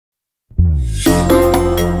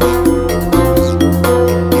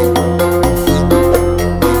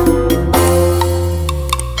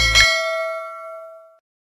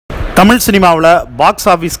தமிழ் சினிமாவில் box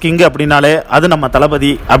office king அப்படின்னாலே அது நம்ம தளபதி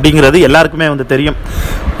அப்படிங்கிறது எல்லாருக்குமே வந்து தெரியும்.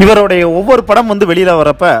 இவருடைய ஒவ்வொரு படம் வந்து வெளியில்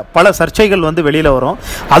வரப்போ பல சர்ச்சைகள் வந்து வெளியில் வரும்.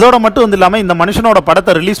 அதோட மட்டும் வந்து இல்லாமல் இந்த மனுஷனோட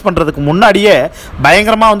படத்தை ரிலீஸ் பண்ணுறதுக்கு முன்னாடியே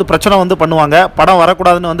பயங்கரமாக வந்து பிரச்சனை வந்து பண்ணுவாங்க. படம்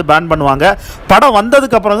வரக்கூடாதுன்னு வந்து பேன் பண்ணுவாங்க. படம்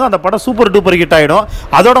வந்ததுக்கப்புறம் அந்த படம் சூப்பர் டூப்பர் ஹிட் ஆகிடும்.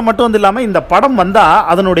 அதோட மட்டும் வந்து இல்லாமல் இந்த படம் வந்தால்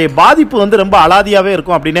அதனுடைய பாதிப்பு வந்து ரொம்ப அலாதியாகவே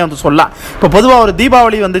இருக்கும் அப்படின்னே வந்து சொல்லலாம். இப்போ பொதுவாக ஒரு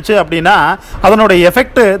தீபாவளி வந்துச்சு அப்படின்னா அதனுடைய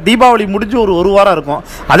எஃபெக்ட் தீபாவளி முடிஞ்சு ஒரு வாரம் இருக்கும்.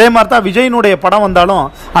 அதே மாதிரி தான் விஜயினுடைய படம் வந்தாலும்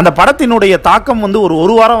அந்த படத்தினுடைய தாக்கம் வந்து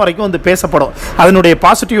ஒரு வாரம் வரைக்கும் வந்து பேசப்படும். அதனுடைய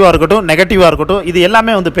பாசிட்டிவாக இருக்கட்டும் நெகட்டிவாக இருக்கட்டும் இது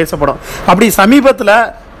எல்லாமே வந்து பேசப்படும். அப்படி சமீபத்தில்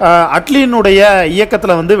அட்லியினுடைய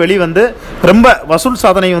இயக்கத்தில் வந்து வெளிவந்து ரொம்ப வசூல்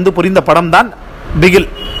சாதனை வந்து புரிந்த படம் தான்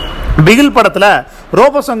பிகில் படத்தில்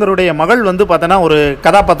ரோபோசங்கருடைய மகள் வந்து பார்த்தோன்னா ஒரு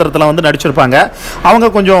கதாபாத்திரத்தில் வந்து நடிச்சிருப்பாங்க. அவங்க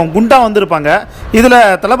கொஞ்சம் குண்டா வந்திருப்பாங்க. இதில்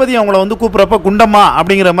தளபதி அவங்கள வந்து கூப்பிட்றப்ப குண்டம்மா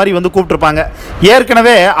அப்படிங்கிற மாதிரி வந்து கூப்பிட்ருப்பாங்க.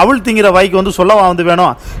 ஏற்கனவே அவள் திங்கிற வாய்க்கு வந்து சொல்லவா வந்து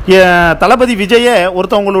வேணும், தளபதி விஜயை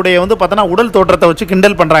ஒருத்தவங்களுடைய வந்து பார்த்தோன்னா உடல் தோற்றத்தை வச்சு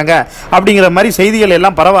கிண்டல் பண்ணுறாங்க அப்படிங்கிற மாதிரி செய்திகள்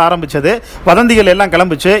எல்லாம் பரவ ஆரம்பித்தது. வதந்திகள் எல்லாம்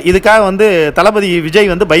கிளம்பிச்சு. இதுக்காக வந்து தளபதி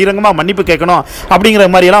விஜய் வந்து பகிரங்கமாக மன்னிப்பு கேட்கணும் அப்படிங்கிற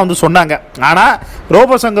மாதிரியெல்லாம் வந்து சொன்னாங்க. ஆனால்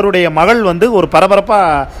ரோபோசங்கருடைய மகள் வந்து ஒரு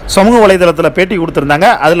பரபரப்பாக சமூக வலைதளத்தில் பேட்டி கொடுத்துருந்தாங்க.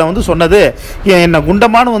 அதில் வந்து சொன்னது, என்ன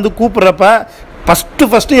குண்டமானு வந்து கூப்பிட்றப்ப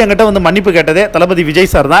ஃபஸ்ட்டு என்கிட்ட வந்து மன்னிப்பு கேட்டதே தளபதி விஜய்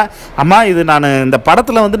சார் தான். அம்மா இது நான் இந்த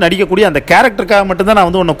படத்தில் வந்து நடிக்கக்கூடிய அந்த கேரக்டருக்காக மட்டும்தான் நான்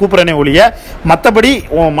வந்து உன்னை கூப்பிட்றேனே ஒழிய மற்றபடி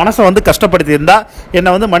உன் மனசை வந்து கஷ்டப்படுத்தி இருந்தா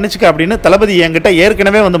என்னை வந்து மன்னிச்சுக்க அப்படின்னு தளபதி என்கிட்ட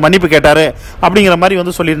ஏற்கனவே வந்து மன்னிப்பு கேட்டார் அப்படிங்கிற மாதிரி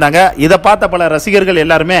வந்து சொல்லியிருந்தாங்க. இதை பார்த்த பல ரசிகர்கள்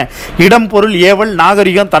எல்லாருமே இடம் பொருள் ஏவல்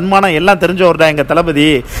நாகரிகம் தன்மானம் எல்லாம் தெரிஞ்சவர் தான் எங்கள் தளபதி.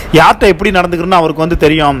 யார்கிட்ட எப்படி நடந்துக்கணும்னு அவருக்கு வந்து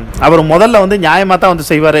தெரியும். அவர் முதல்ல வந்து நியாயமாக தான் வந்து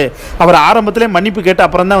செய்வார். அவர் ஆரம்பத்திலே மன்னிப்பு கேட்டு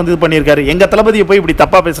அப்புறம் தான் வந்து இது பண்ணியிருக்காரு. எங்கள் தளபதியை போய் இப்படி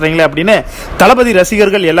தப்பாக பேசுகிறீங்களே அப்படின்னு தளபதி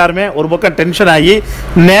ரசிகர்கள் எல்லாருமே ஒரு பக்கம் டென்ஷன் ஆகி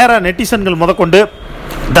நேரா நெட்டிசன்கள் முதற்கொண்டு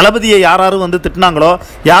தளபதியை யாராரு வந்து திட்டினாங்களோ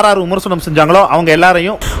யாராரு விமர்சனம் செஞ்சாங்களோ அவங்க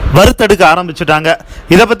எல்லாரையும் வறுத்தெடுக்க ஆரம்பிச்சுட்டாங்க.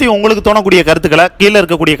 இதை பற்றி உங்களுக்கு தோணக்கூடிய கருத்துக்களை கீழே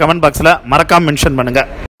இருக்கக்கூடிய கமெண்ட் பாக்ஸில் மறக்காம மென்ஷன் பண்ணுங்கள்.